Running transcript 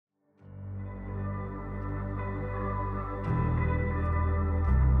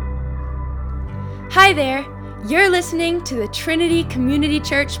Hi there. You're listening to the Trinity Community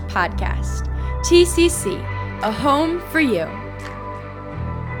Church podcast. TCC, a home for you.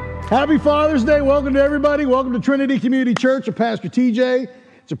 Happy Father's Day. Welcome to everybody. Welcome to Trinity Community Church. I'm Pastor TJ.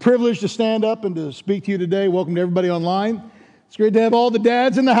 It's a privilege to stand up and to speak to you today. Welcome to everybody online. It's great to have all the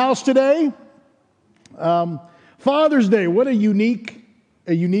dads in the house today. Father's Day, what a unique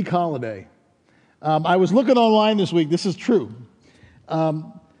holiday. I was looking online this week. This is true.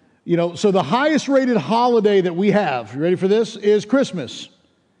 So the highest rated holiday that we have, you ready for this, is Christmas.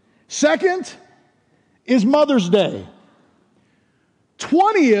 Second is Mother's Day.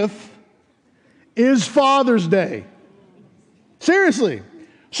 20th is Father's Day. Seriously.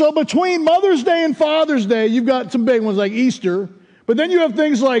 So between Mother's Day and Father's Day, you've got some big ones like Easter, but then you have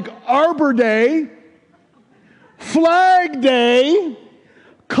things like Arbor Day, Flag Day,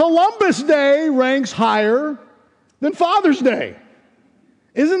 Columbus Day ranks higher than Father's Day.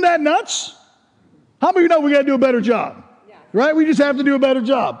 Isn't that nuts? How many of you know we got to do a better job? Yeah. Right? We just have to do a better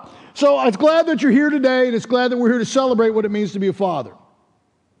job. So I'm glad that you're here today, and it's glad that we're here to celebrate what it means to be a father.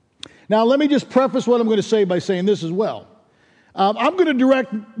 Now, let me just preface what I'm going to say by saying this as well. I'm going to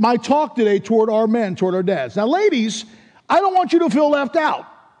direct my talk today toward our men, toward our dads. Now, ladies, I don't want you to feel left out,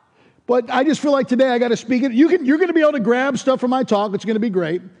 but I just feel like today I got to speak it. You're going to be able to grab stuff from my talk. It's going to be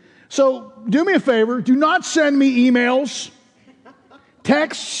great. So do me a favor. Do not send me emails,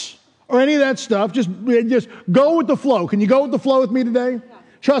 texts, or any of that stuff. Just go with the flow. Can you go with the flow with me today? Yeah.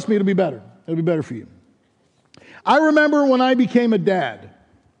 Trust me, it'll be better. It'll be better for you. I remember when I became a dad.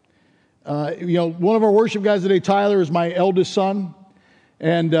 One of our worship guys today, Tyler, is my eldest son.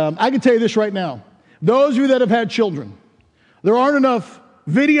 And I can tell you this right now. Those of you that have had children, there aren't enough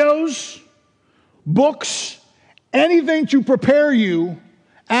videos, books, anything to prepare you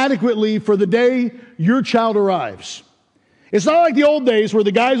adequately for the day your child arrives. It's not like the old days where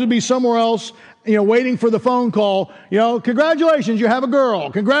the guys would be somewhere else, waiting for the phone call. Congratulations, you have a girl.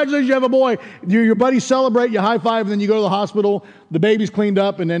 Congratulations, you have a boy. Your buddies celebrate, you high five, and then you go to the hospital. The baby's cleaned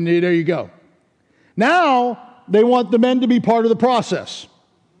up, and then there you go. Now, they want the men to be part of the process.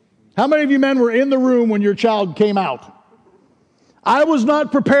 How many of you men were in the room when your child came out? I was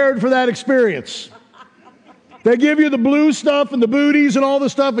not prepared for that experience. They give you the blue stuff and the booties and all the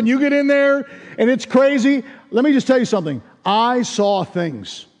stuff, and you get in there, and it's crazy. Let me just tell you something. I saw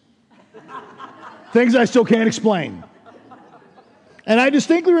things. Things I still can't explain. And I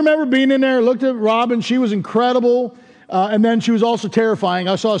distinctly remember being in there, looked at Robin, she was incredible, and then she was also terrifying.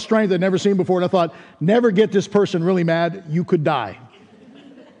 I saw a strength I'd never seen before, and I thought, never get this person really mad, you could die.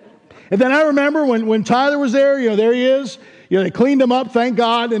 And then I remember when Tyler was there, there he is, they cleaned him up, thank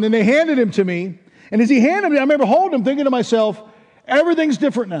God, and then they handed him to me. And as he handed me, I remember holding him, thinking to myself, everything's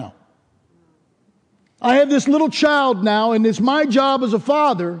different now. I have this little child now, and it's my job as a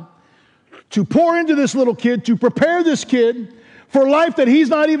father to pour into this little kid, to prepare this kid for life that he's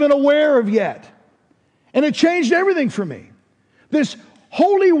not even aware of yet. And it changed everything for me. This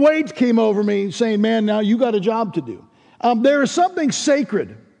holy weight came over me saying, man, now you got a job to do. There is something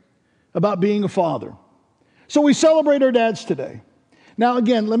sacred about being a father. So we celebrate our dads today. Now,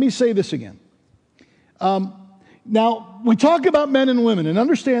 again, let me say this again. Now, we talk about men and women, and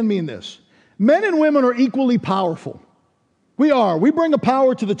understand me in this. Men and women are equally powerful. We are. We bring a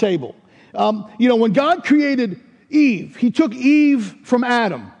power to the table. When God created Eve, He took Eve from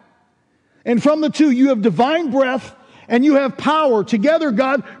Adam. And from the two, you have divine breath and you have power. Together,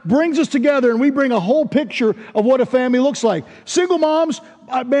 God brings us together, and we bring a whole picture of what a family looks like. Single moms,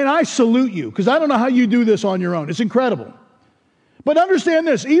 man, I salute you, because I don't know how you do this on your own. It's incredible. But understand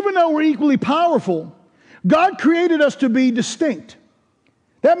this, even though we're equally powerful, God created us to be distinct.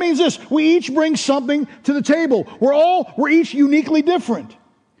 That means this, we each bring something to the table. We're each uniquely different.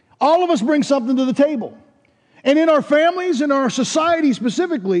 All of us bring something to the table. And in our families, in our society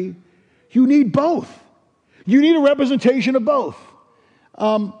specifically, you need both. You need a representation of both.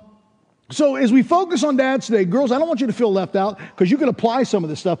 So as we focus on dads today, girls, I don't want you to feel left out, because you can apply some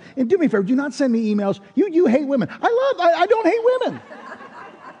of this stuff. And do me a favor, do not send me emails. You hate women. I don't hate women.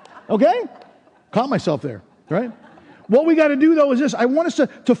 Okay? Caught myself there, right? What we got to do, though, is this. I want us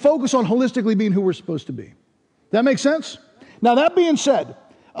to focus on holistically being who we're supposed to be. That make sense? Now, that being said,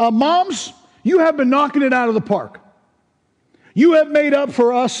 moms, you have been knocking it out of the park. You have made up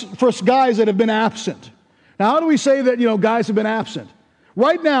for us guys that have been absent. Now, how do we say that, guys have been absent?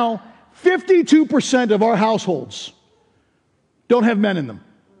 Right now, 52% of our households don't have men in them.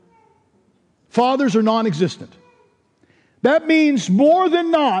 Fathers are non-existent. That means more than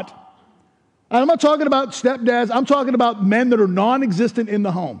not, and I'm not talking about stepdads, I'm talking about men that are non-existent in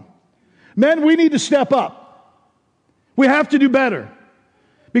the home. Men, we need to step up. We have to do better.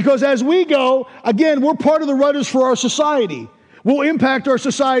 Because as we go, again, we're part of the rudders for our society. We'll impact our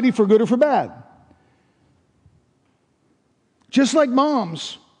society for good or for bad. Just like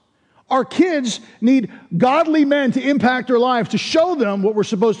moms, our kids need godly men to impact their lives, to show them what we're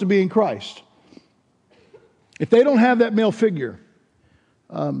supposed to be in Christ. If they don't have that male figure,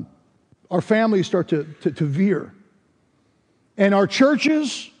 our families start to veer. And our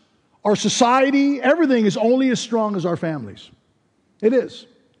churches, our society, everything is only as strong as our families. It is.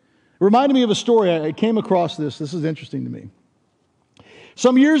 It reminded me of a story. I came across this. This is interesting to me.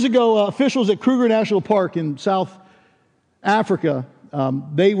 Some years ago, officials at Kruger National Park in South Africa,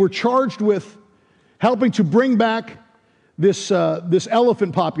 they were charged with helping to bring back this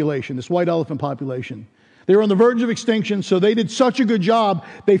elephant population, this white elephant population. They were on the verge of extinction, so they did such a good job,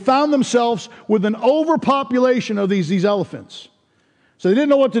 they found themselves with an overpopulation of these elephants. So they didn't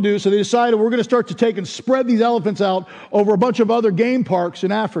know what to do, so they decided we're going to start to take and spread these elephants out over a bunch of other game parks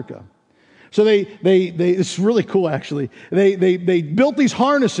in Africa. So it's really cool actually. They built these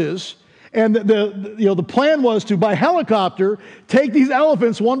harnesses, and the plan was to, by helicopter, take these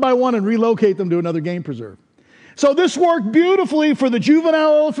elephants one by one and relocate them to another game preserve. So this worked beautifully for the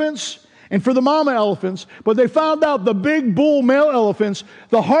juvenile elephants and for the mama elephants, but they found out the big bull male elephants,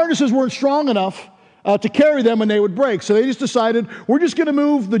 the harnesses weren't strong enough to carry them and they would break. So they just decided, we're just going to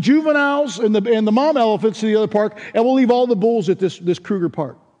move the juveniles and the mom elephants to the other park, and we'll leave all the bulls at this Kruger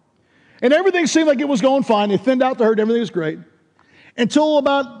Park. And everything seemed like it was going fine. They thinned out the herd, everything was great. Until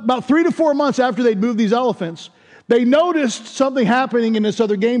about 3 to 4 months after they'd moved these elephants, they noticed something happening in this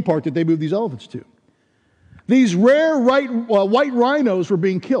other game park that they moved these elephants to. These rare white rhinos were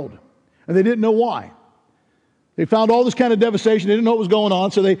being killed, and they didn't know why. They found all this kind of devastation. They didn't know what was going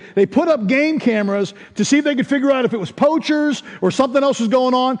on, so they put up game cameras to see if they could figure out if it was poachers or something else was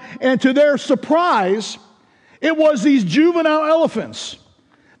going on. And to their surprise, it was these juvenile elephants.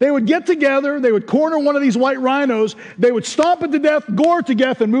 They would get together, they would corner one of these white rhinos, they would stomp it to death, gore it to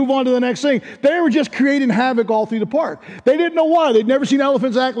death, and move on to the next thing. They were just creating havoc all through the park. They didn't know why. They'd never seen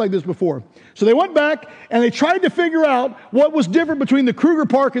elephants act like this before. So they went back and they tried to figure out what was different between the Kruger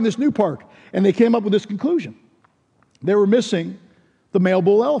Park and this new park. And they came up with this conclusion. They were missing the male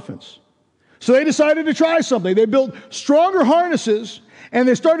bull elephants. So they decided to try something. They built stronger harnesses, and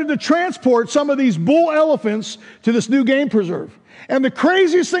they started to transport some of these bull elephants to this new game preserve. And the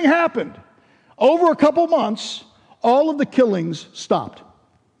craziest thing happened. Over a couple months, all of the killings stopped.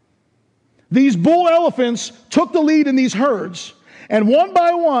 These bull elephants took the lead in these herds, and one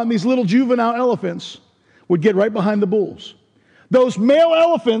by one, these little juvenile elephants would get right behind the bulls. Those male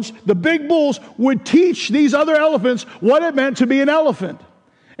elephants, the big bulls, would teach these other elephants what it meant to be an elephant.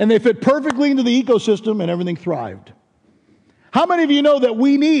 And they fit perfectly into the ecosystem, and everything thrived. How many of you know that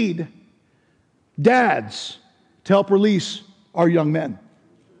we need dads to help release our young men?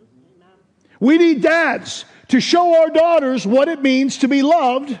 We need dads to show our daughters what it means to be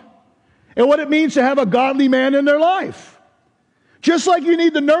loved and what it means to have a godly man in their life. Just like you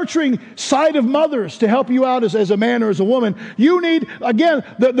need the nurturing side of mothers to help you out as a man or as a woman, you need, again,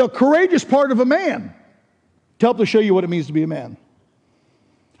 the courageous part of a man to help to show you what it means to be a man.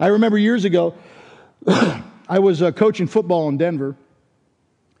 I remember years ago, I was coaching football in Denver,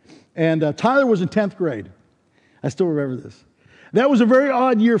 and Tyler was in 10th grade. I still remember this. That was a very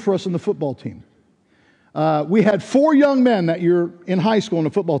odd year for us on the football team. We had 4 young men that year in high school on the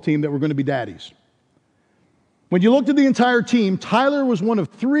football team that were going to be daddies. When you looked at the entire team, Tyler was one of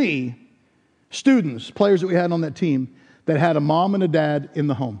 3 students, players that we had on that team, that had a mom and a dad in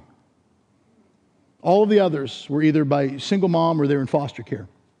the home. All of the others were either by single mom or they were in foster care.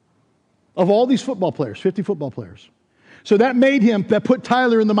 Of all these football players, 50 football players. So that put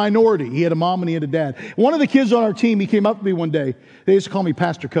Tyler in the minority. He had a mom and he had a dad. One of the kids on our team, he came up to me one day. They used to call me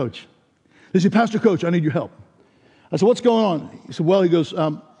Pastor Coach. They said, Pastor Coach, I need your help. I said, what's going on? He said, well, he goes,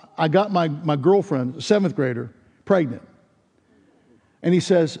 I got my girlfriend, a 7th grader, pregnant. And he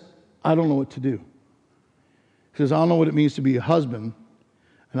says, I don't know what to do. He says, I don't know what it means to be a husband,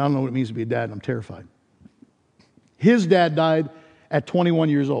 and I don't know what it means to be a dad, and I'm terrified. His dad died at 21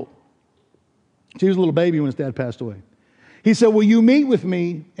 years old. He was a little baby when his dad passed away. He said, will you meet with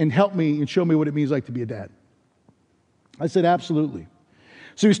me and help me and show me what it means like to be a dad? I said, absolutely.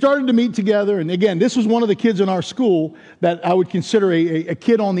 So we started to meet together, and again, this was one of the kids in our school that I would consider a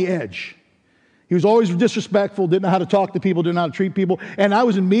kid on the edge. He was always disrespectful, didn't know how to talk to people, didn't know how to treat people. And I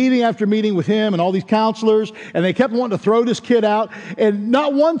was in meeting after meeting with him and all these counselors, and they kept wanting to throw this kid out. And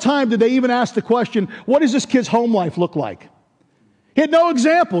not one time did they even ask the question, what does this kid's home life look like? He had no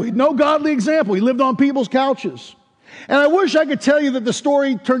example. He had no godly example. He lived on people's couches. And I wish I could tell you that the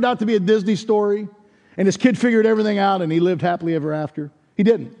story turned out to be a Disney story, and this kid figured everything out, and he lived happily ever after. He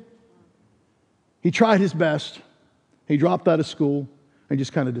didn't. He tried his best. He dropped out of school and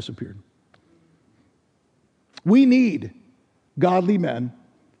just kind of disappeared. We need godly men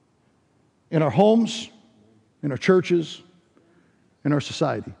in our homes, in our churches, in our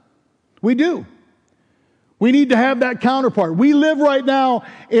society. We do. We need to have that counterpart. We live right now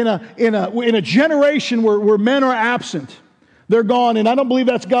in a generation where men are absent. They're gone, and I don't believe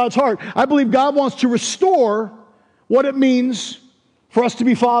that's God's heart. I believe God wants to restore what it means for us to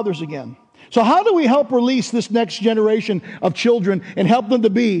be fathers again. So how do we help release this next generation of children and help them to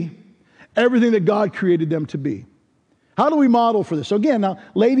be everything that God created them to be? How do we model for this? So again, now,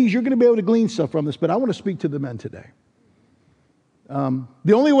 ladies, you're going to be able to glean stuff from this, but I want to speak to the men today.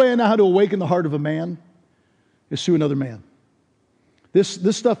 The only way I know how to awaken the heart of a man is through another man.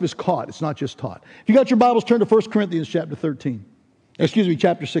 This stuff is caught. It's not just taught. If you got your Bibles, turn to 1 Corinthians chapter 16.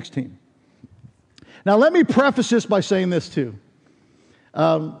 Now, let me preface this by saying this too.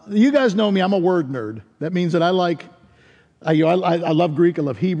 You guys know me. I'm a word nerd. That means that I love Greek, I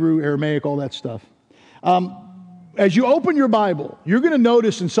love Hebrew, Aramaic, all that stuff. As you open your Bible, you're going to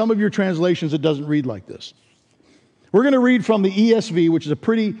notice in some of your translations it doesn't read like this. We're going to read from the ESV, which is a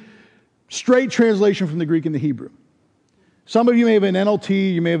pretty straight translation from the Greek and the Hebrew. Some of you may have an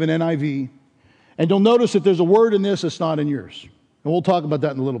NLT, you may have an NIV, and you'll notice that there's a word in this that's not in yours. And we'll talk about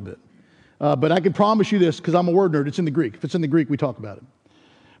that in a little bit. But I can promise you this, because I'm a word nerd, it's in the Greek. If it's in the Greek, we talk about it.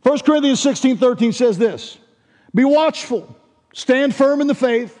 1 Corinthians 16:13 says this, "Be watchful, stand firm in the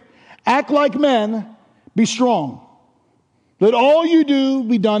faith, act like men, be strong. Let all you do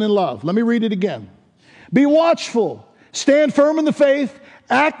be done in love." Let me read it again. "Be watchful, stand firm in the faith,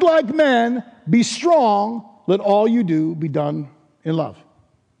 act like men, be strong. Let all you do be done in love."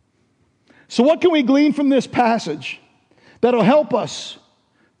 So what can we glean from this passage that'll help us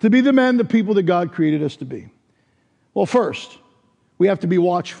to be the men, the people that God created us to be? Well, first, we have to be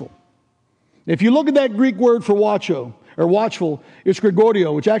watchful. If you look at that Greek word for watchful, it's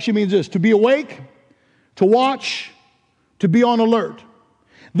gregorio, which actually means this: to be awake, to watch, to be on alert.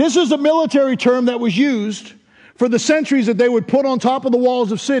 This is a military term that was used for the sentries that they would put on top of the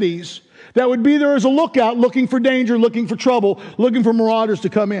walls of cities that would be there as a lookout, looking for danger, looking for trouble, looking for marauders to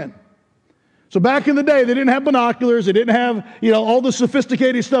come in. So back in the day, they didn't have binoculars, they didn't have, all the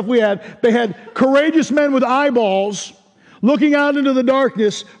sophisticated stuff we had. They had courageous men with eyeballs looking out into the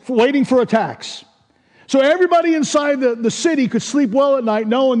darkness, waiting for attacks. So everybody inside the city could sleep well at night,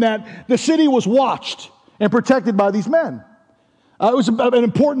 knowing that the city was watched and protected by these men. It was an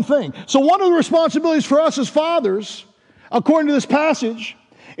important thing. So one of the responsibilities for us as fathers, according to this passage,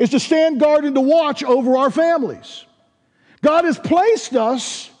 is to stand guard and to watch over our families. God has placed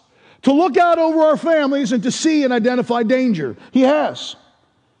us to look out over our families and to see and identify danger. He has.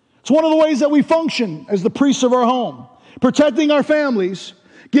 It's one of the ways that we function as the priests of our home, protecting our families,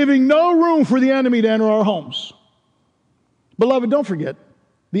 giving no room for the enemy to enter our homes. Beloved, don't forget,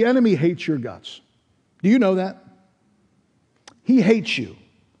 the enemy hates your guts. Do you know that? He hates you.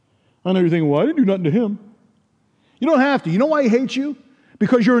 I know you're thinking, well, I didn't do nothing to him. You don't have to. You know why he hates you?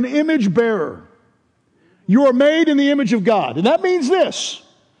 Because you're an image bearer. You are made in the image of God. And that means this: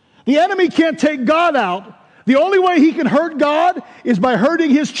 the enemy can't take God out. The only way he can hurt God is by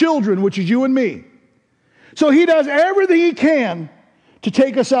hurting his children, which is you and me. So he does everything he can to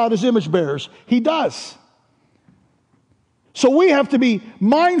take us out as image bearers. He does. So we have to be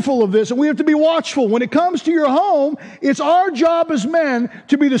mindful of this, and we have to be watchful. When it comes to your home, it's our job as men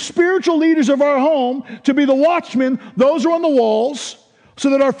to be the spiritual leaders of our home, to be the watchmen, those who are on the walls, so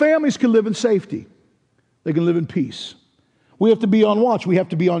that our families can live in safety. They can live in peace. We have to be on watch. We have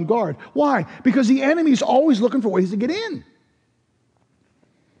to be on guard. Why? Because the enemy's always looking for ways to get in.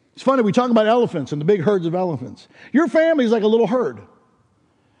 It's funny, we talk about elephants and the big herds of elephants. Your family's like a little herd.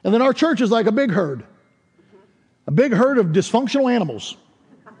 And then our church is like a big herd. A big herd of dysfunctional animals.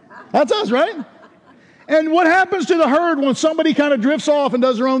 That's us, right? And what happens to the herd when somebody kind of drifts off and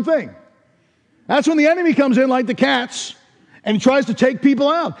does their own thing? That's when the enemy comes in like the cats and tries to take people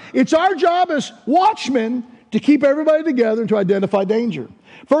out. It's our job as watchmen to keep everybody together and to identify danger.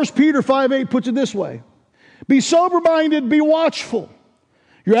 1 Peter 5:8 puts it this way: "Be sober-minded, be watchful.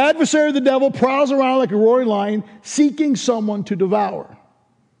 Your adversary, the devil, prowls around like a roaring lion, seeking someone to devour."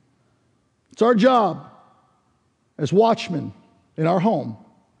 It's our job as watchmen in our home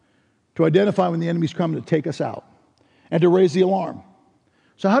to identify when the enemy's coming to take us out and to raise the alarm.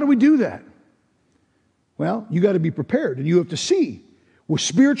 So how do we do that? Well, you got to be prepared, and you have to see with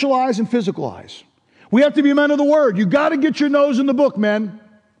spiritual eyes and physical eyes. We have to be men of the Word. You got to get your nose in the book, men.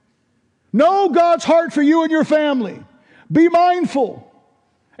 Know God's heart for you and your family. Be mindful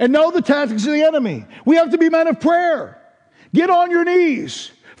and know the tactics of the enemy. We have to be men of prayer. Get on your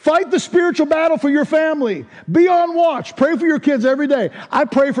knees. Fight the spiritual battle for your family. Be on watch. Pray for your kids every day. I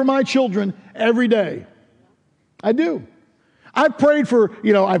pray for my children every day. I do. I pray for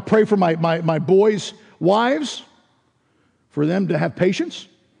my boys' wives, for them to have patience.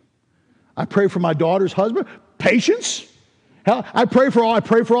 I pray for my daughter's husband. Patience. Hell, I pray for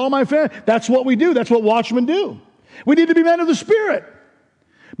all my family. That's what we do. That's what watchmen do. We need to be men of the Spirit.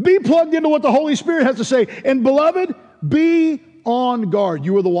 Be plugged into what the Holy Spirit has to say. And beloved, be on guard.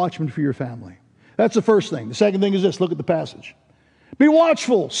 You are the watchman for your family. That's the first thing. The second thing is this. Look at the passage. Be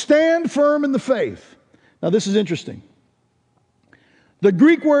watchful. Stand firm in the faith. Now this is interesting. The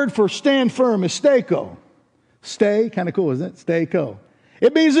Greek word for stand firm is steiko. Stay, kind of cool, isn't it? Steiko.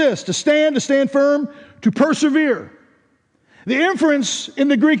 It means this, to stand firm, to persevere. The inference in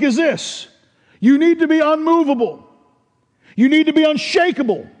the Greek is this. You need to be unmovable. You need to be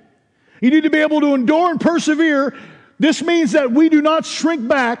unshakable. You need to be able to endure and persevere. This means that we do not shrink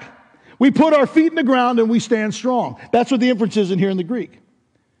back. We put our feet in the ground and we stand strong. That's what the inference is in here in the Greek.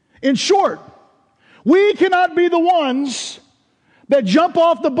 In short, we cannot be the ones that jump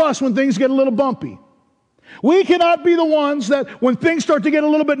off the bus when things get a little bumpy. We cannot be the ones that when things start to get a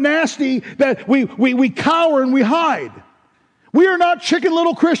little bit nasty, that we cower and we hide. We are not chicken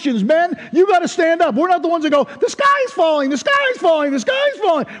little Christians. Men, you got to stand up. We're not the ones that go, the sky's falling, the sky's falling, the sky's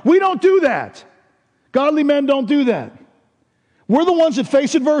falling. We don't do that. Godly men don't do that. We're the ones that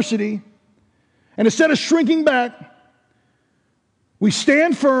face adversity, and instead of shrinking back, we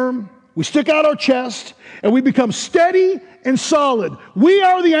stand firm, we stick out our chest, and we become steady and solid. We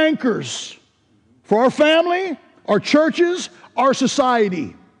are the anchors for our family, our churches, our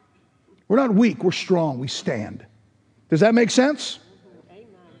society. We're not weak, we're strong, we stand. Does that make sense? Amen.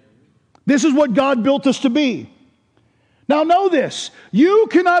 This is what God built us to be. Now know this, you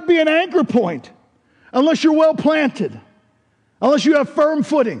cannot be an anchor point unless you're well planted, unless you have firm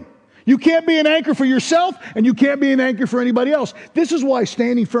footing. You can't be an anchor for yourself, and you can't be an anchor for anybody else. This is why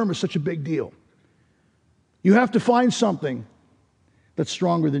standing firm is such a big deal. You have to find something that's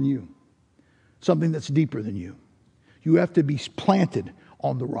stronger than you, something that's deeper than you. You have to be planted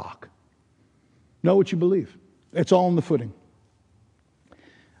on the rock. Know what you believe. It's all in the footing.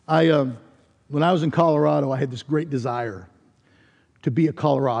 When I was in Colorado, I had this great desire to be a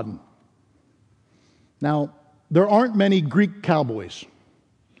Coloradan. Now, there aren't many Greek cowboys,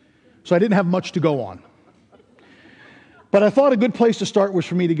 so I didn't have much to go on. But I thought a good place to start was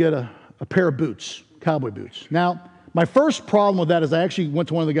for me to get a pair of boots, cowboy boots. Now, my first problem with that is I actually went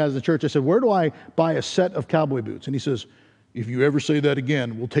to one of the guys at the church. I said, where do I buy a set of cowboy boots? And he says, if you ever say that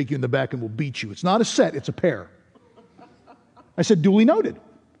again, we'll take you in the back and we'll beat you. It's not a set, it's a pair. I said, duly noted.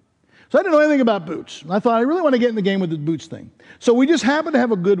 So I didn't know anything about boots. And I thought, I really want to get in the game with the boots thing. So we just happened to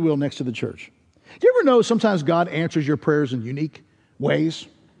have a Goodwill next to the church. Do you ever know sometimes God answers your prayers in unique ways?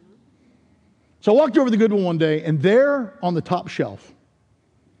 So I walked over to the Goodwill one day, and there on the top shelf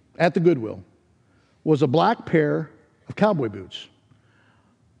at the Goodwill was a black pair of cowboy boots.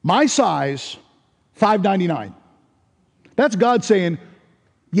 My size, $5.99. That's God saying,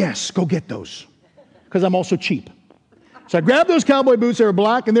 yes, go get those, because I'm also cheap. So I grabbed those cowboy boots. They were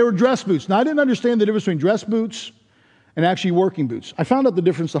black, and they were dress boots. Now, I didn't understand the difference between dress boots and actually working boots. I found out the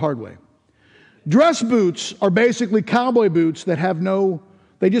difference the hard way. Dress boots are basically cowboy boots that have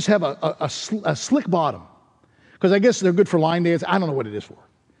they just have a slick bottom, because I guess they're good for line dance. I don't know what it is for.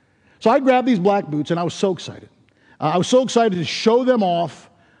 So I grabbed these black boots, and I was so excited. I was so excited to show them off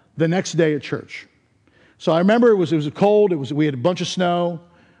the next day at church. So I remember it was cold. We had a bunch of snow.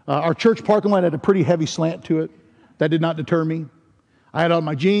 Our church parking lot had a pretty heavy slant to it. That did not deter me. I had on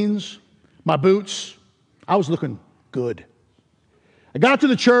my jeans, my boots. I was looking good. I got to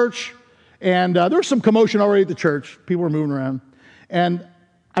the church, and there was some commotion already at the church. People were moving around. And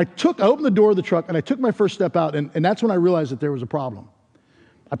I opened the door of the truck, and I took my first step out, and that's when I realized that there was a problem.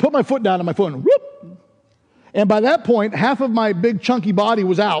 I put my foot down on my foot, and whoop! And by that point, half of my big chunky body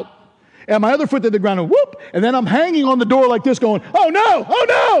was out, and my other foot hit the ground, and whoop! And then I'm hanging on the door like this going, oh no, oh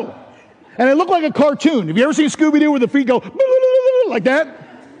no! And it looked like a cartoon. Have you ever seen Scooby-Doo where the feet go like that?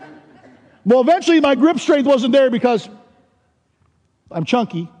 Well, eventually my grip strength wasn't there because I'm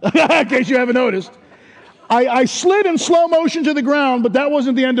chunky, in case you haven't noticed. I slid in slow motion to the ground, but that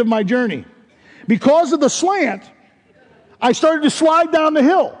wasn't the end of my journey. Because of the slant, I started to slide down the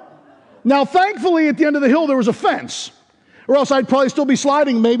hill. Now, thankfully, at the end of the hill, there was a fence, or else I'd probably still be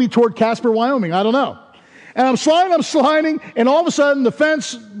sliding maybe toward Casper, Wyoming. I don't know. And I'm sliding, and all of a sudden, the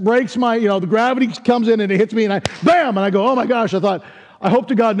fence breaks the gravity comes in, and it hits me, and bam, and I go, oh my gosh, I thought, I hope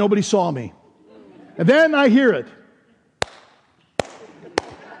to God nobody saw me. And then I hear it.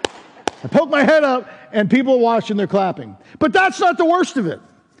 I poke my head up, and people are watching, they're clapping. But that's not the worst of it.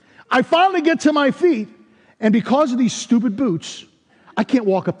 I finally get to my feet, and because of these stupid boots, I can't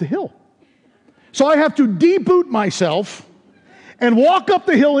walk up the hill. So I have to de-boot myself and walk up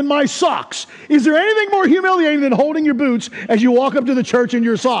the hill in my socks. Is there anything more humiliating than holding your boots as you walk up to the church in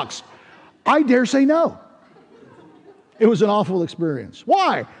your socks? I dare say no. It was an awful experience.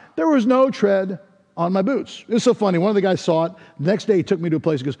 Why? There was no tread on my boots. It was so funny. One of the guys saw it. The next day he took me to a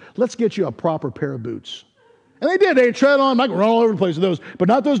place. He goes, let's get you a proper pair of boots. And they did. They had tread on. I could run all over the place with those. But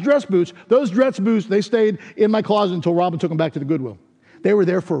not those dress boots. Those dress boots, they stayed in my closet until Robin took them back to the Goodwill. They were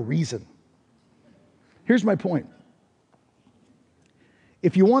there for a reason. Here's my point.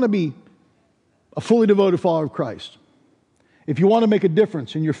 If you want to be a fully devoted follower of Christ, if you want to make a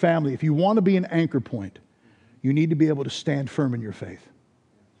difference in your family, if you want to be an anchor point, you need to be able to stand firm in your faith.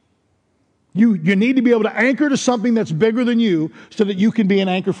 You need to be able to anchor to something that's bigger than you so that you can be an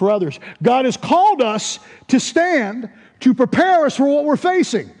anchor for others. God has called us to stand to prepare us for what we're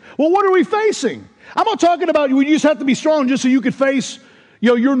facing. Well, what are we facing? I'm not talking about you just have to be strong just so you could face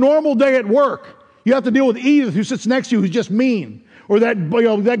your normal day at work. You have to deal with Edith who sits next to you who's just mean. Or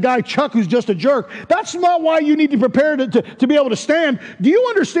that guy Chuck who's just a jerk. That's not why you need to prepare to be able to stand. Do you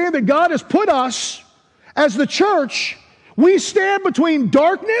understand that God has put us as the church, we stand between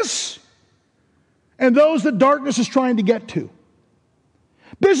darkness and those that darkness is trying to get to.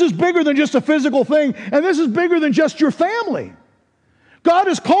 This is bigger than just a physical thing, and this is bigger than just your family. God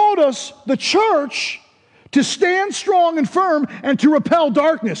has called us, the church, to stand strong and firm and to repel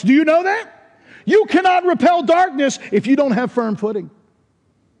darkness. Do you know that? You cannot repel darkness if you don't have firm footing.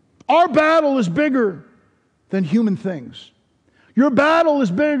 Our battle is bigger than human things. Your battle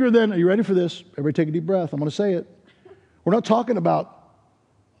is bigger than, are you ready for this? Everybody take a deep breath. I'm going to say it. We're not talking about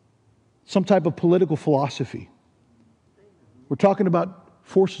some type of political philosophy. We're talking about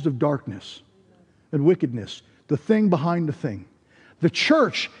forces of darkness and wickedness, the thing behind the thing. The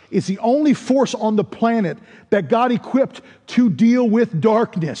church is the only force on the planet that God equipped to deal with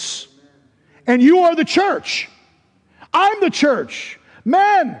darkness. And you are the church. I'm the church.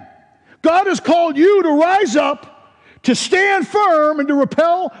 Men, God has called you to rise up, to stand firm, and to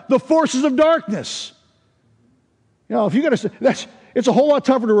repel the forces of darkness. If you got to, it's a whole lot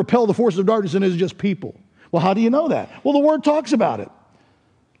tougher to repel the forces of darkness than it is just people. Well, how do you know that? Well, the Word talks about it.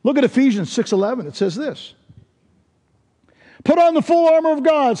 Look at Ephesians 6:11. It says this. Put on the full armor of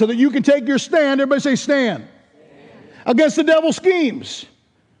God so that you can take your stand. Everybody say stand. Against the devil's schemes.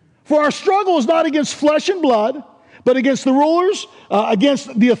 For our struggle is not against flesh and blood, but against the rulers,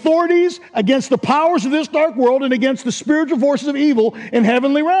 against the authorities, against the powers of this dark world, and against the spiritual forces of evil in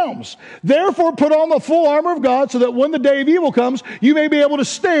heavenly realms. Therefore, put on the full armor of God so that when the day of evil comes, you may be able to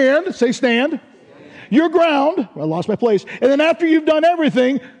stand, say stand, your ground, I lost my place, and then after you've done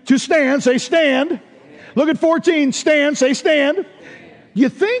everything, to stand, say stand. Look at 14, stand, say stand. You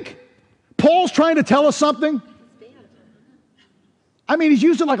think Paul's trying to tell us something? I mean, he's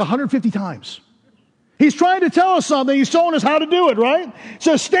used it like 150 times. He's trying to tell us something. He's showing us how to do it, right? It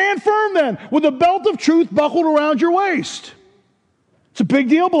says, stand firm then, with the belt of truth buckled around your waist. It's a big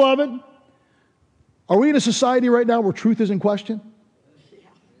deal, beloved. Are we in a society right now where truth is in question?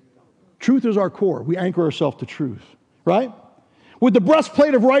 Truth is our core. We anchor ourselves to truth, right? With the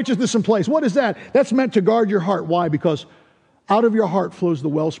breastplate of righteousness in place. What is that? That's meant to guard your heart. Why? Because out of your heart flows the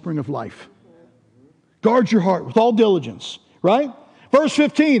wellspring of life. Guard your heart with all diligence, right? Verse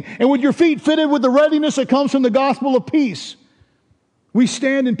 15, and with your feet fitted with the readiness that comes from the gospel of peace. We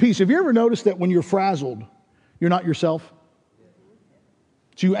stand in peace. Have you ever noticed that when you're frazzled, you're not yourself?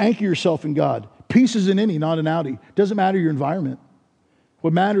 So you anchor yourself in God. Peace is an innie, not an outie. Doesn't matter your environment.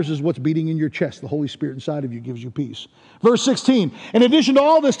 What matters is what's beating in your chest. The Holy Spirit inside of you gives you peace. Verse 16, in addition to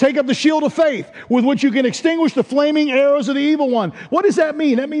all this, take up the shield of faith with which you can extinguish the flaming arrows of the evil one. What does that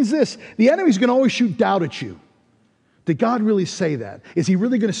mean? That means this. The enemy's going to always shoot doubt at you. Did God really say that? Is he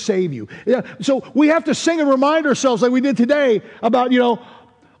really going to save you? Yeah. So we have to sing and remind ourselves like we did today about,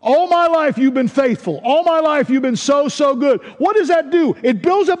 all my life you've been faithful. All my life you've been so, so good. What does that do? It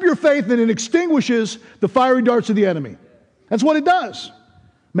builds up your faith and it extinguishes the fiery darts of the enemy. That's what it does.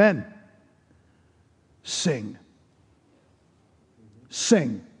 Men, sing.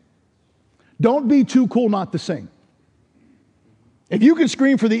 Sing. Don't be too cool not to sing. If you can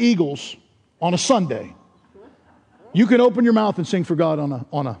scream for the Eagles on a Sunday, you can open your mouth and sing for God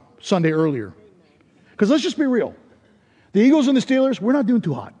on a Sunday earlier. Because let's just be real. The Eagles and the Steelers, we're not doing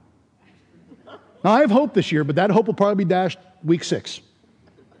too hot. Now, I have hope this year, but that hope will probably be dashed week 6.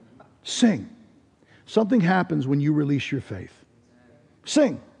 Sing. Something happens when you release your faith.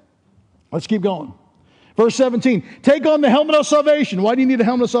 Sing. Let's keep going. Verse 17, take on the helmet of salvation. Why do you need a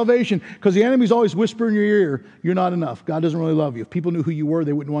helmet of salvation? Because the enemy's always whispering in your ear, you're not enough. God doesn't really love you. If people knew who you were,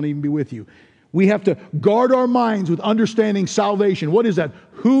 they wouldn't want to even be with you. We have to guard our minds with understanding salvation. What is that?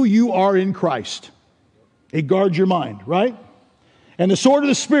 Who you are in Christ. It guards your mind, right? And the sword of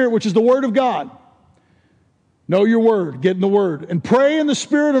the Spirit, which is the Word of God. Know your Word. Get in the Word. And pray in the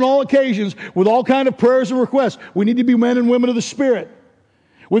Spirit on all occasions with all kind of prayers and requests. We need to be men and women of the Spirit.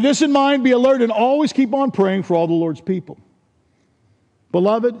 With this in mind, be alert and always keep on praying for all the Lord's people.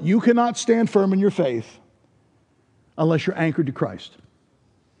 Beloved, you cannot stand firm in your faith unless you're anchored to Christ.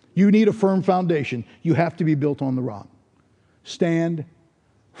 You need a firm foundation. You have to be built on the rock. Stand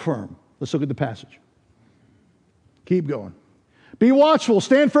firm. Let's look at the passage. Keep going. Be watchful.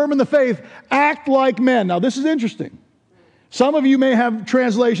 Stand firm in the faith. Act like men. Now, this is interesting. Some of you may have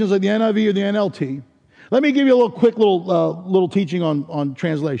translations like the NIV or the NLT. Let me give you a quick little teaching on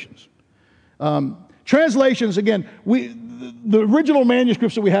translations. Translations, again, the original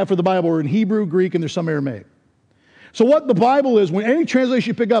manuscripts that we have for the Bible are in Hebrew, Greek, and there's some Aramaic. So what the Bible is, when any translation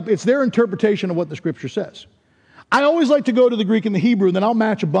you pick up, it's their interpretation of what the Scripture says. I always like to go to the Greek and the Hebrew, and then I'll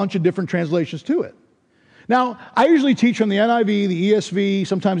match a bunch of different translations to it. Now, I usually teach from the NIV, the ESV,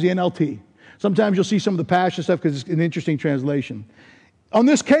 sometimes the NLT. Sometimes you'll see some of the Passion stuff because it's an interesting translation. On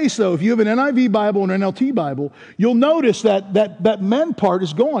this case, though, if you have an NIV Bible and an NLT Bible, you'll notice that men part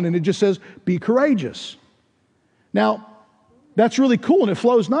is gone, and it just says, be courageous. Now, that's really cool, and it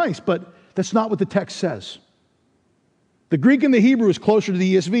flows nice, but that's not what the text says. The Greek and the Hebrew is closer to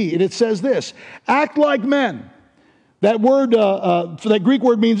the ESV, and it says this, act like men. That word, that Greek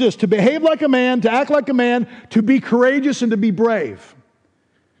word means this, to behave like a man, to act like a man, to be courageous and to be brave.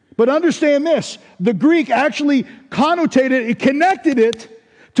 But understand this, the Greek actually connotated, it connected it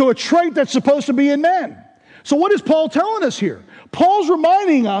to a trait that's supposed to be in men. So what is Paul telling us here? Paul's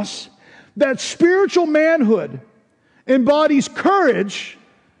reminding us that spiritual manhood embodies courage,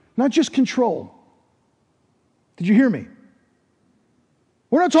 not just control. Did you hear me?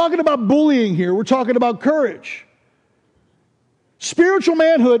 We're not talking about bullying here, we're talking about courage. Spiritual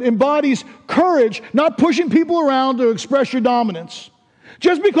manhood embodies courage, not pushing people around to express your dominance.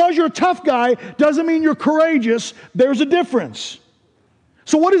 Just because you're a tough guy doesn't mean you're courageous. There's a difference.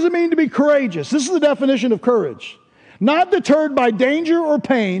 So what does it mean to be courageous? This is the definition of courage. Not deterred by danger or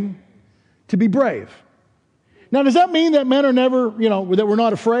pain, to be brave. Now, does that mean that men are never, that we're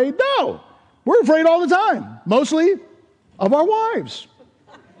not afraid? No. We're afraid all the time, mostly of our wives.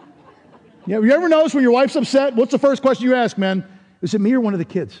 You ever notice when your wife's upset, what's the first question you ask, men? Is it me or one of the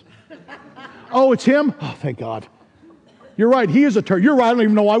kids? Oh, it's him? Oh, thank God. You're right, he is a turd. You're right, I don't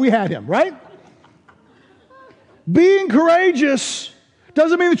even know why we had him, right? Being courageous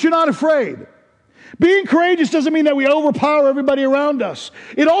doesn't mean that you're not afraid. Being courageous doesn't mean that we overpower everybody around us.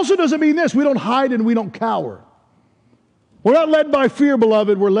 It also doesn't mean this, we don't hide and we don't cower. We're not led by fear,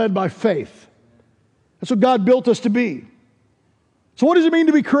 beloved, we're led by faith. That's what God built us to be. So what does it mean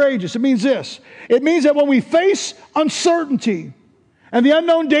to be courageous? It means this. It means that when we face uncertainty and the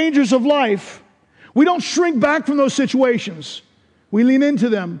unknown dangers of life, we don't shrink back from those situations. We lean into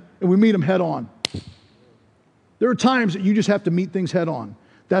them and we meet them head on. There are times that you just have to meet things head on.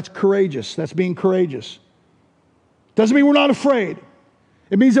 That's courageous. That's being courageous. Doesn't mean we're not afraid.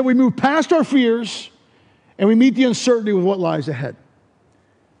 It means that we move past our fears and we meet the uncertainty with what lies ahead.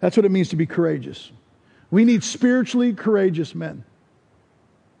 That's what it means to be courageous. We need spiritually courageous men.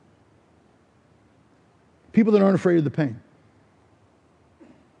 People that aren't afraid of the pain.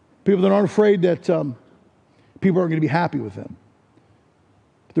 People that aren't afraid that people aren't going to be happy with them.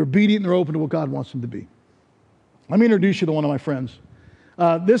 They're obedient and they're open to what God wants them to be. Let me introduce you to one of my friends.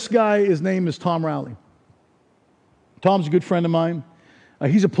 This guy, his name is Tom Rowley. Tom's a good friend of mine.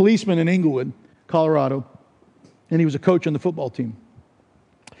 He's a policeman in Inglewood, Colorado, and he was a coach on the football team.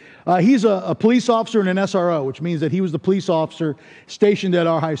 He's a police officer in an SRO, which means that he was the police officer stationed at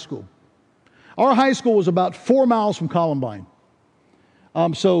our high school. Our high school was about 4 miles from Columbine.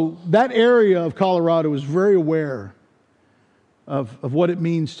 So that area of Colorado is very aware of what it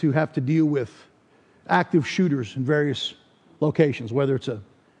means to have to deal with active shooters in various locations, whether it's a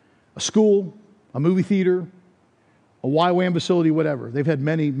school, a movie theater, a YWAM facility, whatever. They've had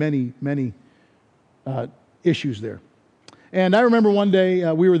many issues there. And I remember one day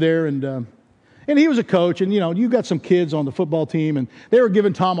we were there, and he was a coach, and you got some kids on the football team, and they were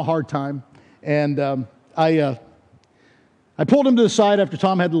giving Tom a hard time. And I pulled him to the side after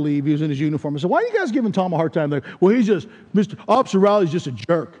Tom had to leave. He was in his uniform. I said, "Why are you guys giving Tom a hard time?" Like, "Well, he's just Mr. Officer Rowley's just a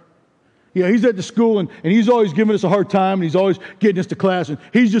jerk. He's at the school and he's always giving us a hard time, and he's always getting us to class, and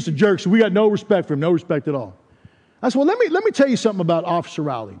he's just a jerk. So we got no respect for him, no respect at all." I said, "Well, let me tell you something about Officer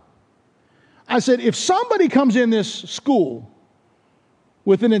Rowley. I said, if somebody comes in this school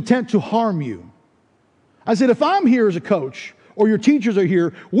with an intent to harm you, I said, if I'm here as a coach or your teachers are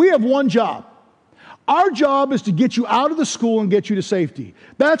here, we have one job. Our job is to get you out of the school and get you to safety.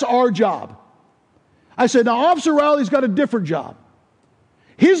 That's our job. I said, now Officer Riley's got a different job.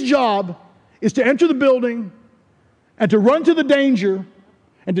 His job is to enter the building and to run to the danger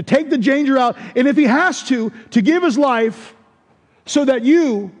and to take the danger out, and if he has to give his life so that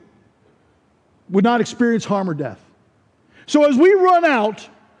you would not experience harm or death. So as we run out,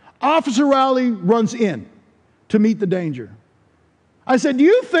 Officer Riley runs in to meet the danger. I said, do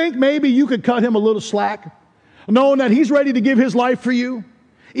you think maybe you could cut him a little slack, knowing that he's ready to give his life for you,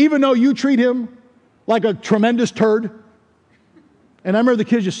 even though you treat him like a tremendous turd? And I remember the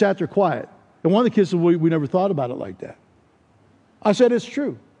kids just sat there quiet. And one of the kids said, we never thought about it like that. I said, it's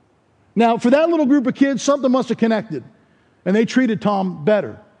true. Now, for that little group of kids, something must have connected. And they treated Tom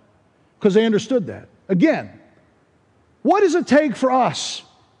better because they understood that. Again, what does it take for us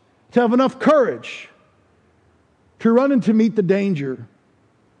to have enough courage to run in to meet the danger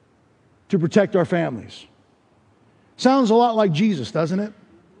to protect our families? Sounds a lot like Jesus, doesn't it?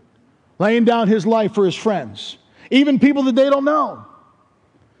 Laying down his life for his friends, even people that they don't know.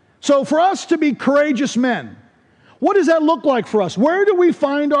 So for us to be courageous men, what does that look like for us? Where do we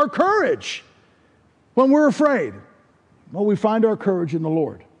find our courage when we're afraid? Well, we find our courage in the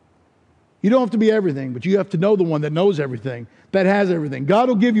Lord. You don't have to be everything, but you have to know the one that knows everything, that has everything. God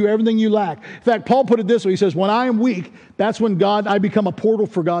will give you everything you lack. In fact, Paul put it this way. He says, when I am weak, that's when I become a portal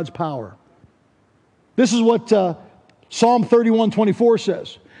for God's power. This is what Psalm 31:24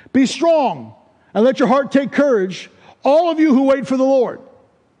 says. Be strong and let your heart take courage, all of you who wait for the Lord.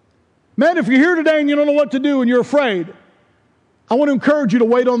 Men, if you're here today and you don't know what to do and you're afraid, I want to encourage you to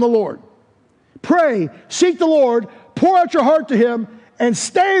wait on the Lord. Pray, seek the Lord, pour out your heart to him, and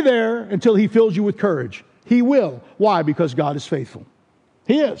stay there until he fills you with courage. He will. Why? Because God is faithful.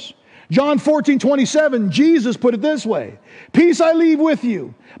 He is. John 14:27, Jesus put it this way. Peace I leave with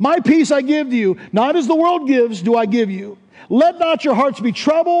you. My peace I give to you. Not as the world gives do I give you. Let not your hearts be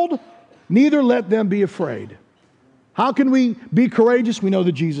troubled, neither let them be afraid. How can we be courageous? We know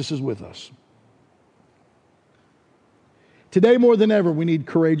that Jesus is with us. Today more than ever, we need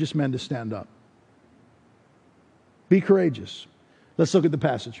courageous men to stand up. Be courageous. Let's look at the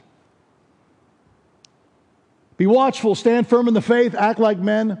passage. Be watchful, stand firm in the faith, act like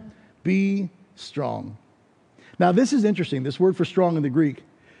men, be strong. Now this is interesting, this word for strong in the Greek.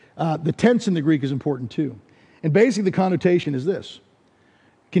 The tense in the Greek is important too. And basically the connotation is this.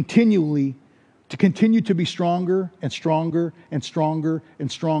 To continue to be stronger and stronger and stronger and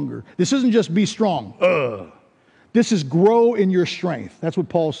stronger. This isn't just be strong. This is grow in your strength. That's what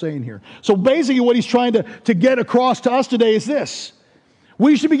Paul's saying here. So basically what he's trying to get across to us today is this.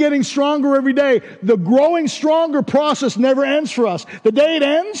 We should be getting stronger every day. The growing stronger process never ends for us. The day it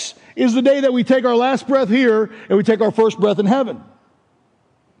ends is the day that we take our last breath here and we take our first breath in heaven.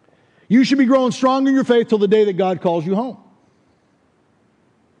 You should be growing stronger in your faith till the day that God calls you home.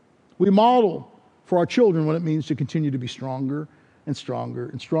 We model for our children what it means to continue to be stronger and stronger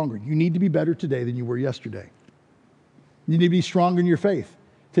and stronger. You need to be better today than you were yesterday. You need to be stronger in your faith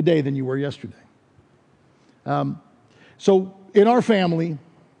today than you were yesterday. So in our family,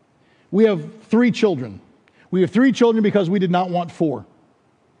 we have 3 children. We have 3 children because we did not want 4.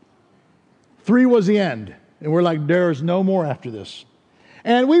 3 was the end. And we're like, there's no more after this.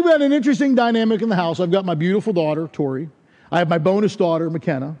 And we've had an interesting dynamic in the house. I've got my beautiful daughter, Tori. I have my bonus daughter,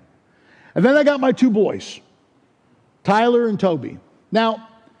 McKenna. And then I got my 2 boys, Tyler and Toby. Now,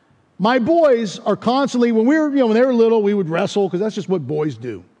 my boys are constantly, when they were little, we would wrestle because that's just what boys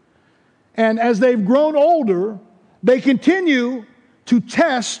do. And as they've grown older, they continue to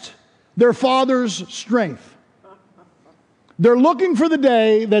test their father's strength. They're looking for the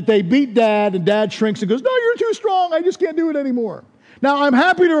day that they beat dad and dad shrinks and goes, no, you're too strong. I just can't do it anymore. Now, I'm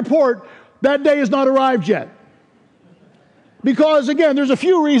happy to report that day has not arrived yet. Because, again, there's a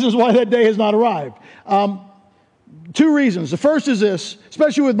few reasons why that day has not arrived. 2 reasons. The first is this,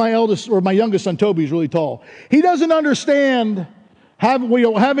 especially with my youngest son, Toby, who's really tall. He doesn't understand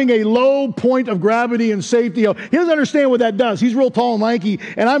having a low point of gravity and safety. He doesn't understand what that does. He's real tall and lanky,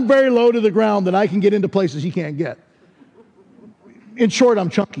 and I'm very low to the ground that I can get into places he can't get. In short, I'm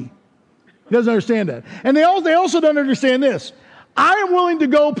chunky. He doesn't understand that. And they also don't understand this. I am willing to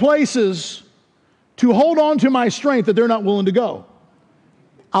go places to hold on to my strength that they're not willing to go.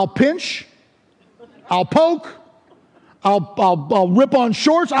 I'll pinch, I'll poke, I'll rip on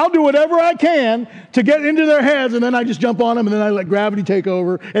shorts, I'll do whatever I can to get into their heads, and then I just jump on them, and then I let gravity take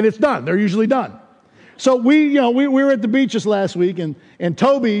over, and it's done. They're usually done. So we were at the beach just last week, and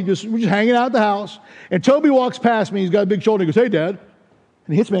Toby, we're just hanging out at the house, and Toby walks past me. He's got a big shoulder. He goes, "Hey, Dad."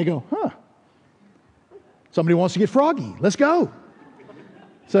 And he hits me. I go, "Huh. Somebody wants to get froggy. Let's go."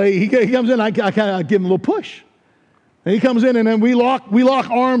 So he comes in. I kind of give him a little push. And he comes in, and then we lock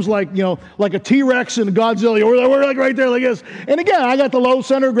arms like a T-Rex and Godzilla. We're like right there like this. And again, I got the low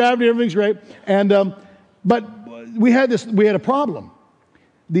center of gravity. Everything's great. And but we had a problem.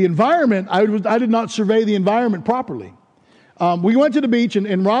 The environment, I did not survey the environment properly. We went to the beach,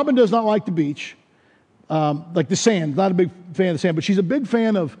 and Robin does not like the beach, like the sand. Not a big fan of the sand, but she's a big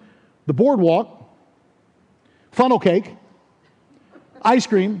fan of the boardwalk, funnel cake, ice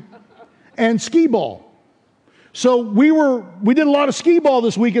cream, and skee ball. So we did a lot of skee ball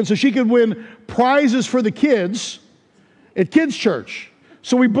this weekend so she could win prizes for the kids at kids' church.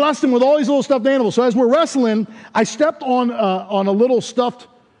 So we blessed them with all these little stuffed animals. So as we're wrestling, I stepped on a little stuffed,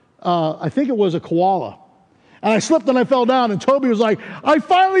 I think it was a koala. And I slipped and I fell down, and Toby was like, "I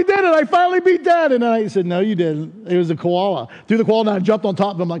finally did it. I finally beat Dad." And I said, "No, you didn't. It was a koala." Threw the koala down and jumped on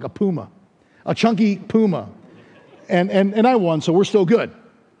top of him like a puma, a chunky puma. And I won, so we're still good.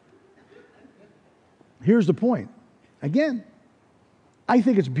 Here's the point. Again, I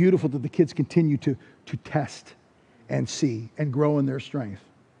think it's beautiful that the kids continue to test and see and grow in their strength.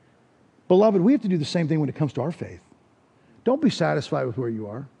 Beloved, we have to do the same thing when it comes to our faith. Don't be satisfied with where you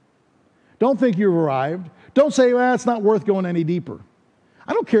are. Don't think you've arrived. Don't say, "Well, it's not worth going any deeper."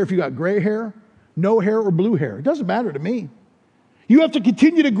 I don't care if you got gray hair, no hair, or blue hair. It doesn't matter to me. You have to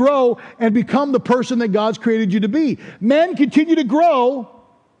continue to grow and become the person that God's created you to be. Men, continue to grow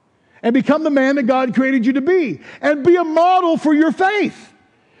and become the man that God created you to be. And be a model for your faith.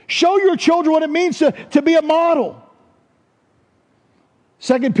 Show your children what it means to be a model.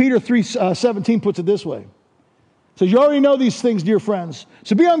 2 Peter 3:17 puts it this way. It says, "You already know these things, dear friends.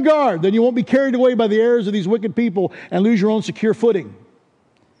 So be on guard, then you won't be carried away by the errors of these wicked people and lose your own secure footing.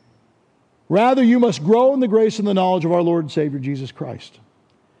 Rather, you must grow in the grace and the knowledge of our Lord and Savior, Jesus Christ."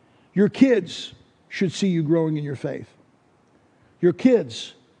 Your kids should see you growing in your faith. Your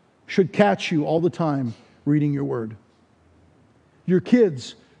kids should catch you all the time reading your word. Your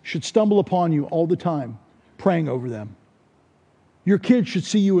kids should stumble upon you all the time praying over them. Your kids should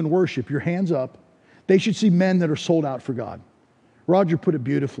see you in worship, your hands up. They should see men that are sold out for God. Roger put it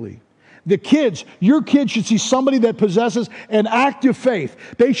beautifully. Your kids should see somebody that possesses an active faith.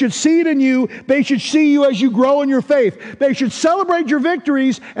 They should see it in you. They should see you as you grow in your faith. They should celebrate your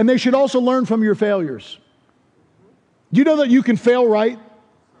victories, and they should also learn from your failures. Do you know that you can fail right?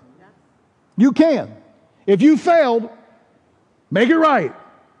 You can. If you failed, make it right.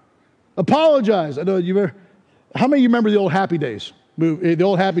 Apologize. I know how many of you remember the old Happy Days movie, the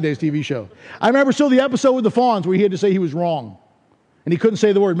old Happy Days TV show? I remember still the episode with the Fonz where he had to say he was wrong. And he couldn't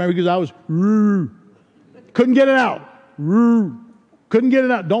say the word. Remember, because I was couldn't get it out. Couldn't get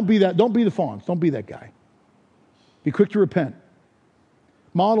it out. Don't be that. Don't be the Fonz. Don't be that guy. Be quick to repent.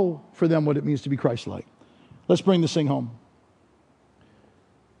 Model for them what it means to be Christ-like. Let's bring this thing home.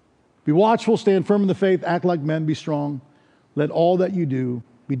 Be watchful, stand firm in the faith, act like men, be strong. Let all that you do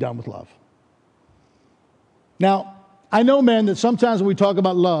be done with love. Now, I know, men, that sometimes when we talk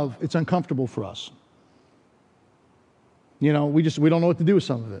about love, it's uncomfortable for us. We don't know what to do with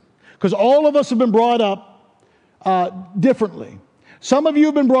some of it. Because all of us have been brought up differently. Some of you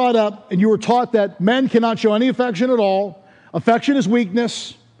have been brought up and you were taught that men cannot show any affection at all. Affection is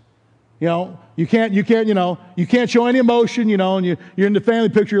weakness. You can't show any emotion, and you're in the family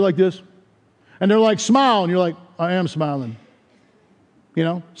picture, you're like this. And they're like, "Smile," and you're like, "I am smiling."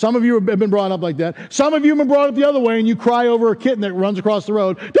 Some of you have been brought up like that. Some of you have been brought up the other way, and you cry over a kitten that runs across the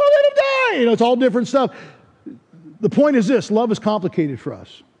road. "Don't let him die!" It's all different stuff. The point is this: love is complicated for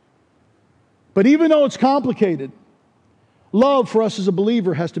us. But even though it's complicated, love for us as a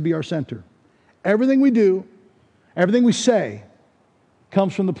believer has to be our center. Everything we do, everything we say,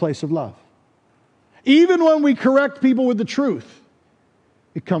 comes from the place of love. Even when we correct people with the truth,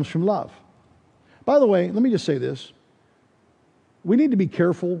 it comes from love. By the way, let me just say this. We need to be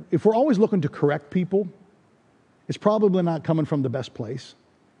careful. If we're always looking to correct people, it's probably not coming from the best place.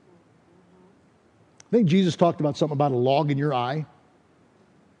 I think Jesus talked about something about a log in your eye.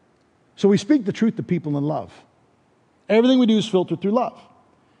 So we speak the truth to people in love. Everything we do is filtered through love.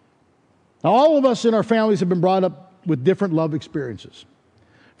 Now, all of us in our families have been brought up with different love experiences.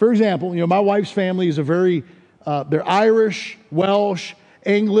 For example, my wife's family is they're Irish, Welsh,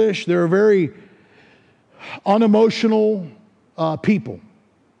 English. They're a very unemotional people.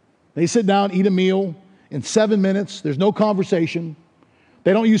 They sit down, eat a meal in 7 minutes. There's no conversation.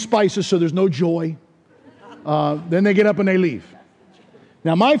 They don't use spices, so there's no joy. Then they get up and they leave.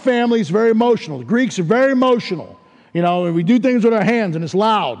 Now, my family is very emotional. The Greeks are very emotional. You know, and we do things with our hands and it's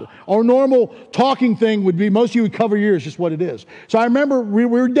loud. Our normal talking thing would be, most of you would cover your ears, just what it is. So I remember we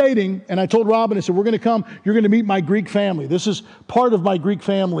were dating, and I told Robin, I said, we're going to come, you're going to meet my Greek family. This is part of my Greek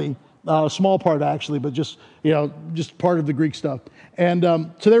family, a small part actually, but just, you know, just part of the Greek stuff. And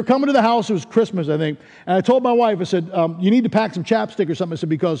so they were coming to the house, it was Christmas, I think. And I told my wife, I said, you need to pack some chapstick or something. I said,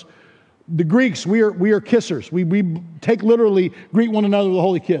 because the Greeks, we are kissers. We take literally, greet one another with a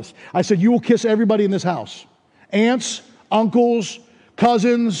holy kiss. I said, you will kiss everybody in this house. Aunts, uncles,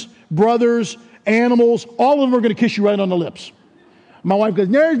 cousins, brothers, animals, all of them are going to kiss you right on the lips. My wife goes,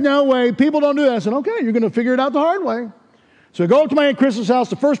 there's no way. People don't do that. I said, okay, you're going to figure it out the hard way. So I go up to my Aunt Crystal's house.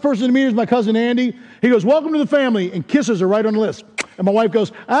 The first person to meet her is my cousin Andy. He goes, welcome to the family, and kisses her right on the lips. And my wife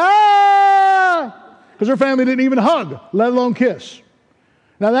goes, ah! Because her family didn't even hug, let alone kiss.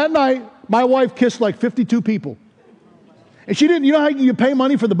 Now that night, my wife kissed like 52 people. And she didn't, you know how you pay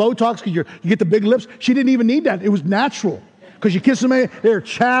money for the Botox because you get the big lips? She didn't even need that. It was natural. Because you kiss them, they're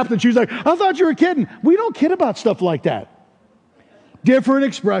chapped, and she was like, I thought you were kidding. We don't kid about stuff like that. Different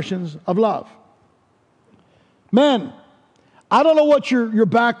expressions of love. Men, I don't know what your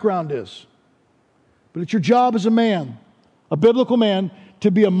background is, but it's your job as a man, a biblical man, to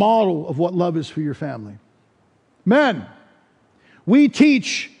be a model of what love is for your family. Men, we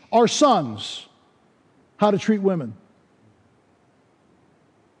teach our sons how to treat women.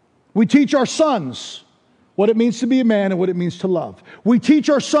 We teach our sons what it means to be a man and what it means to love. We teach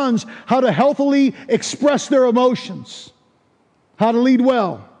our sons how to healthily express their emotions, how to lead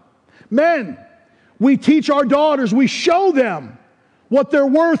well. Men, we teach our daughters, we show them what their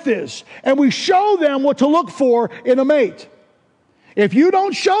worth is, and we show them what to look for in a mate. If you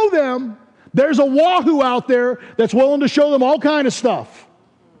don't show them, there's a wahoo out there that's willing to show them all kind of stuff.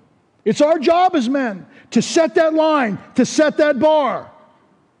 It's our job as men to set that line, to set that bar.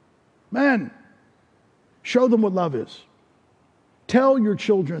 Men, show them what love is. Tell your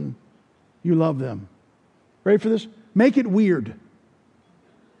children you love them. Ready for this? Make it weird.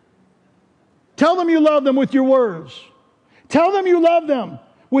 Tell them you love them with your words. Tell them you love them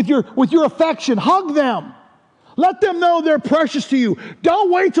with your affection. Hug them. Let them know they're precious to you.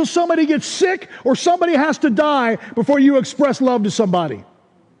 Don't wait till somebody gets sick or somebody has to die before you express love to somebody.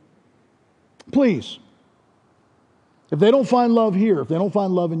 Please. If they don't find love here, if they don't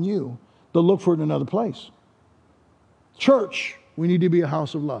find love in you, they'll look for it in another place. Church, we need to be a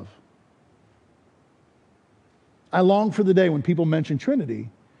house of love. I long for the day when people mention Trinity,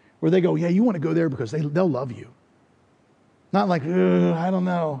 where they go, yeah, you want to go there because they'll love you. Not like, I don't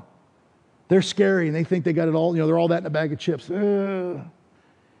know. They're scary and they think they got it all, they're all that in a bag of chips. If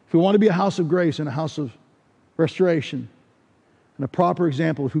we want to be a house of grace and a house of restoration and a proper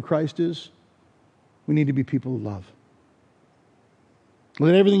example of who Christ is, we need to be people of love.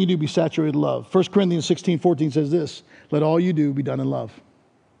 Let everything you do be saturated in love. 1 Corinthians 16:14 says this, let all you do be done in love.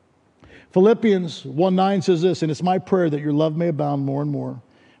 Philippians 1:9 says this, and it's my prayer that your love may abound more and more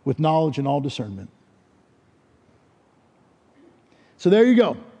with knowledge and all discernment. So there you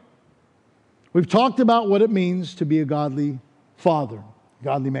go. We've talked about what it means to be a godly father, a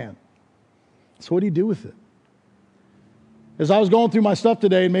godly man. So what do you do with it? As I was going through my stuff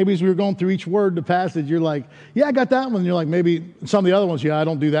today, and maybe as we were going through each word, the passage, you're like, yeah, I got that one. And you're like, maybe some of the other ones, yeah, I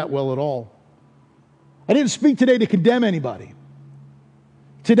don't do that well at all. I didn't speak today to condemn anybody.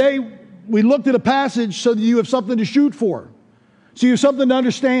 Today, we looked at a passage so that you have something to shoot for, so you have something to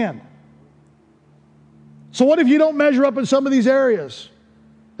understand. So what if you don't measure up in some of these areas?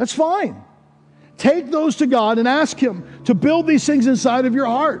 That's fine. Take those to God and ask Him to build these things inside of your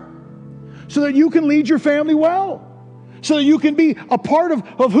heart so that you can lead your family well. So that you can be a part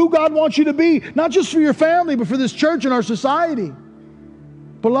of who God wants you to be, not just for your family, but for this church and our society.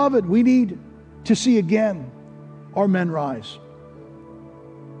 Beloved, we need to see again our men rise.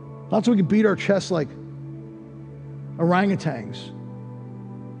 Not so we can beat our chests like orangutans,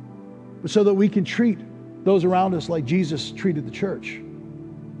 but so that we can treat those around us like Jesus treated the church.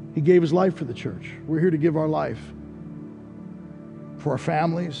 He gave His life for the church. We're here to give our life for our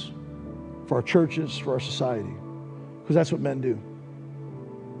families, for our churches, for our society. Because that's what men do.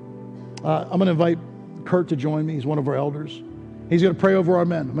 I'm going to invite Kurt to join me. He's one of our elders. He's going to pray over our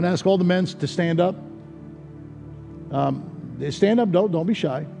men. I'm going to ask all the men to stand up. Stand up, don't be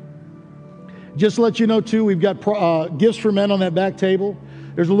shy. Just to let you know, too, we've got gifts for men on that back table.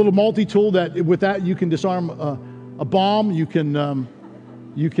 There's a little multi-tool that, with that, you can disarm a bomb. You can,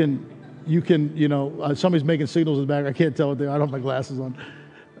 somebody's making signals in the back. I can't tell what they are. I don't have my glasses on.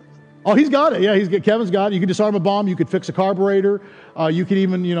 Oh, he's got it. Yeah, Kevin's got it. You can disarm a bomb. You could fix a carburetor. You could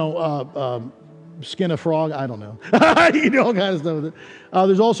even, skin a frog. I don't know. You can do all kinds of stuff with it.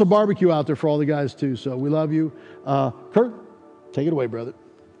 There's also barbecue out there for all the guys too. So we love you. Kurt, take it away, brother.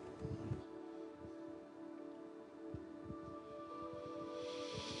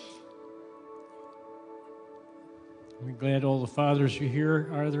 I'm glad all the fathers are here.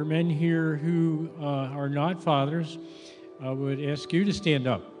 Are there men here who are not fathers? I would ask you to stand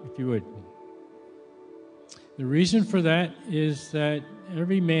up, if you would. The reason for that is that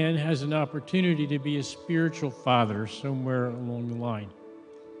every man has an opportunity to be a spiritual father somewhere along the line.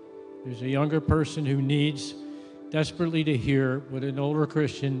 There's a younger person who needs desperately to hear what an older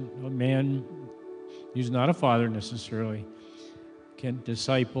Christian, a man who's not a father necessarily, can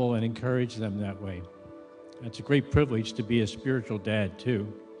disciple and encourage them that way. It's a great privilege to be a spiritual dad,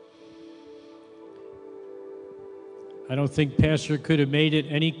 too. I don't think Pastor could have made it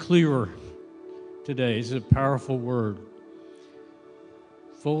any clearer today. It's a powerful word,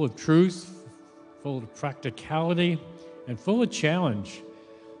 full of truth, full of practicality, and full of challenge.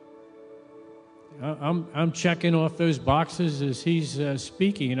 I'm checking off those boxes as he's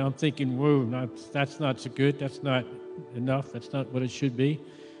speaking, and I'm thinking, whoa, that's not so good, that's not enough, that's not what it should be.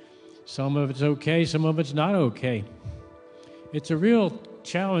 Some of it's okay, some of it's not okay. It's a real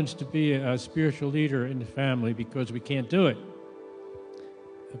challenge to be a spiritual leader in the family because we can't do it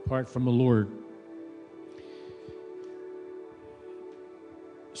apart from the Lord.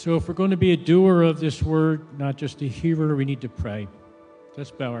 So if we're going to be a doer of this word, not just a hearer, we need to pray.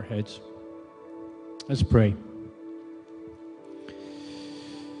 Let's bow our heads. Let's pray.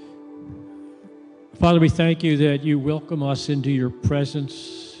 Father, we thank you that you welcome us into your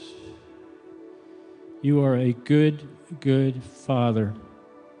presence. You are a good, good Father.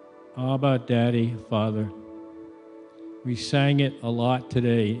 Abba, Daddy, Father. We sang it a lot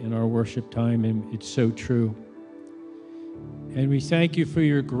today in our worship time, and it's so true. And we thank you for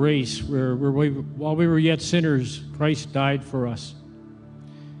your grace, where while we were yet sinners, Christ died for us.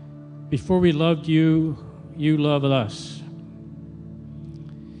 Before we loved you, you loved us.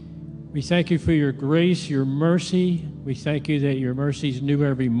 We thank you for your grace, your mercy. We thank you that your mercy is new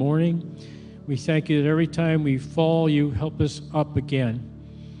every morning. We thank you that every time we fall, you help us up again.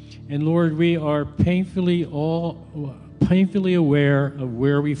 And Lord, we are painfully aware of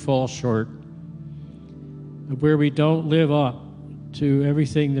where we fall short, of where we don't live up to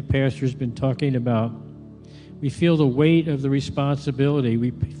everything the pastor's been talking about. We feel the weight of the responsibility.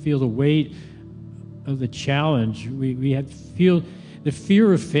 We feel the weight of the challenge. We feel the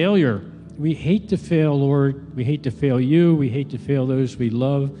fear of failure. We hate to fail, Lord. We hate to fail you. We hate to fail those we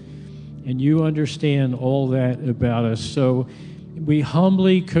love. And you understand all that about us. So we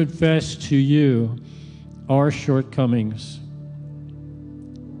humbly confess to you our shortcomings.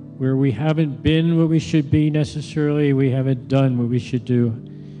 Where we haven't been what we should be necessarily, we haven't done what we should do,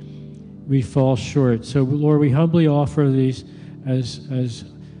 we fall short. So, Lord, we humbly offer these as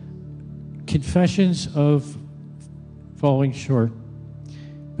confessions of falling short.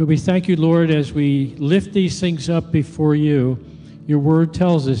 But we thank you, Lord, as we lift these things up before you. Your word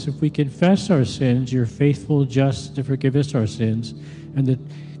tells us if we confess our sins, you're faithful and just to forgive us our sins and to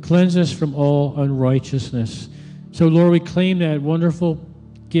cleanse us from all unrighteousness. So, Lord, we claim that wonderful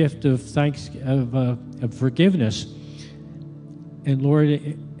gift of of forgiveness. And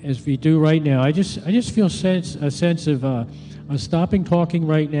Lord, as we do right now, I just feel a sense of stopping talking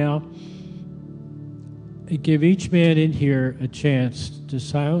right now and give each man in here a chance to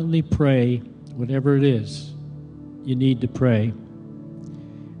silently pray whatever it is you need to pray.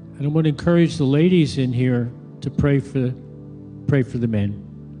 And I want to encourage the ladies in here to pray for the men.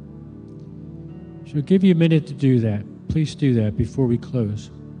 So I'll give you a minute to do that. Please do that before we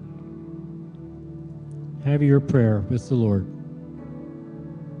close. Have your prayer with the Lord.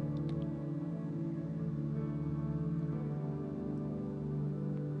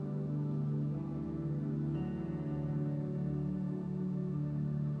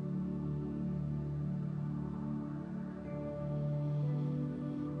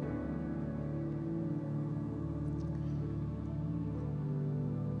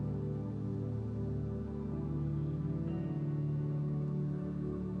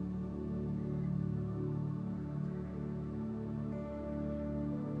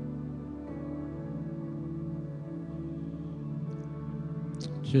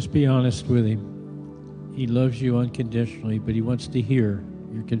 Just be honest with him. He loves you unconditionally, but he wants to hear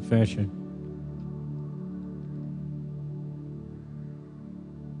your confession.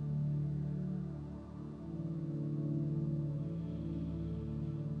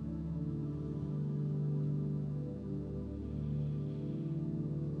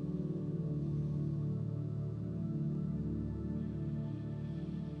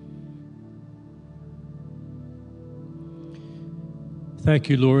 Thank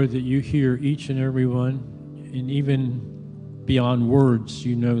you, Lord, that you hear each and every one, and even beyond words,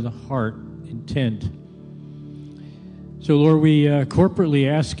 you know the heart intent. So, Lord, we corporately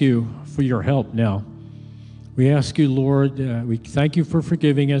ask you for your help now. We ask you, Lord, we thank you for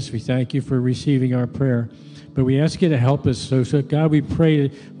forgiving us. We thank you for receiving our prayer. But we ask you to help us. So God, we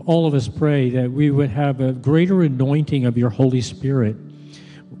pray, all of us pray, that we would have a greater anointing of your Holy Spirit,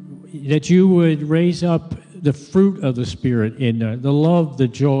 that you would raise up the fruit of the Spirit in the love, the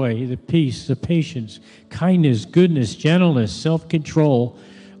joy, the peace, the patience, kindness, goodness, gentleness, self-control,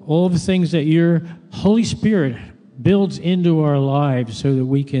 all the things that your Holy Spirit builds into our lives so that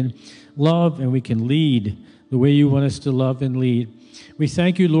we can love and we can lead the way you want us to love and lead. We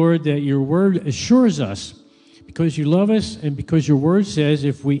thank you, Lord, that your word assures us because you love us and because your word says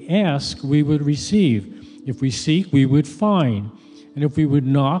if we ask, we would receive. If we seek, we would find. And if we would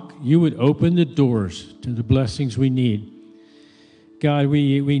knock, you would open the doors to the blessings we need. God,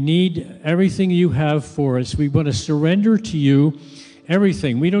 we need everything you have for us. We want to surrender to you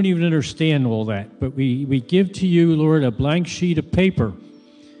everything. We don't even understand all that, but we give to you, Lord, a blank sheet of paper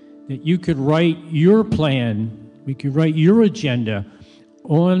that you could write your plan. We could write your agenda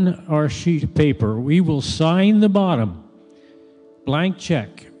on our sheet of paper. We will sign the bottom, blank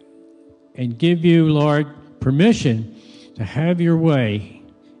check, and give you, Lord, permission to have your way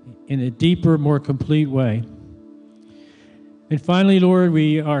in a deeper, more complete way. And finally, Lord,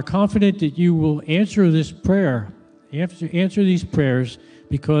 we are confident that you will answer this prayer, answer these prayers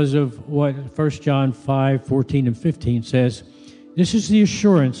because of what 1 John 5:14 and 15 says. This is the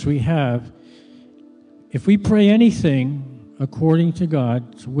assurance we have. If we pray anything according to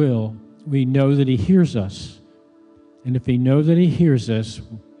God's will, we know that he hears us. And if we know that he hears us,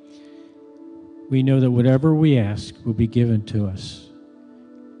 we know that whatever we ask will be given to us.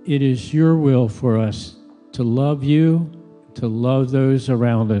 It is your will for us to love you, to love those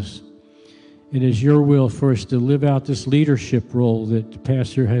around us. It is your will for us to live out this leadership role that the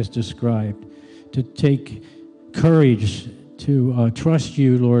pastor has described, to take courage, to trust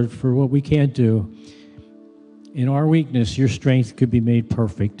you, Lord, for what we can't do. In our weakness, your strength could be made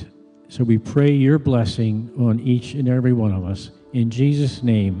perfect. So we pray your blessing on each and every one of us. In Jesus'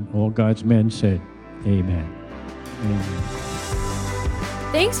 name, all God's men said, amen. Amen.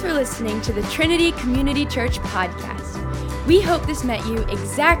 Thanks for listening to the Trinity Community Church podcast. We hope this met you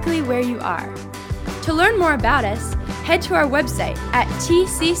exactly where you are. To learn more about us, head to our website at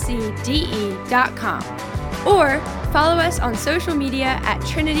tccde.com or follow us on social media at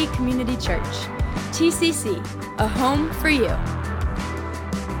Trinity Community Church. TCC, a home for you.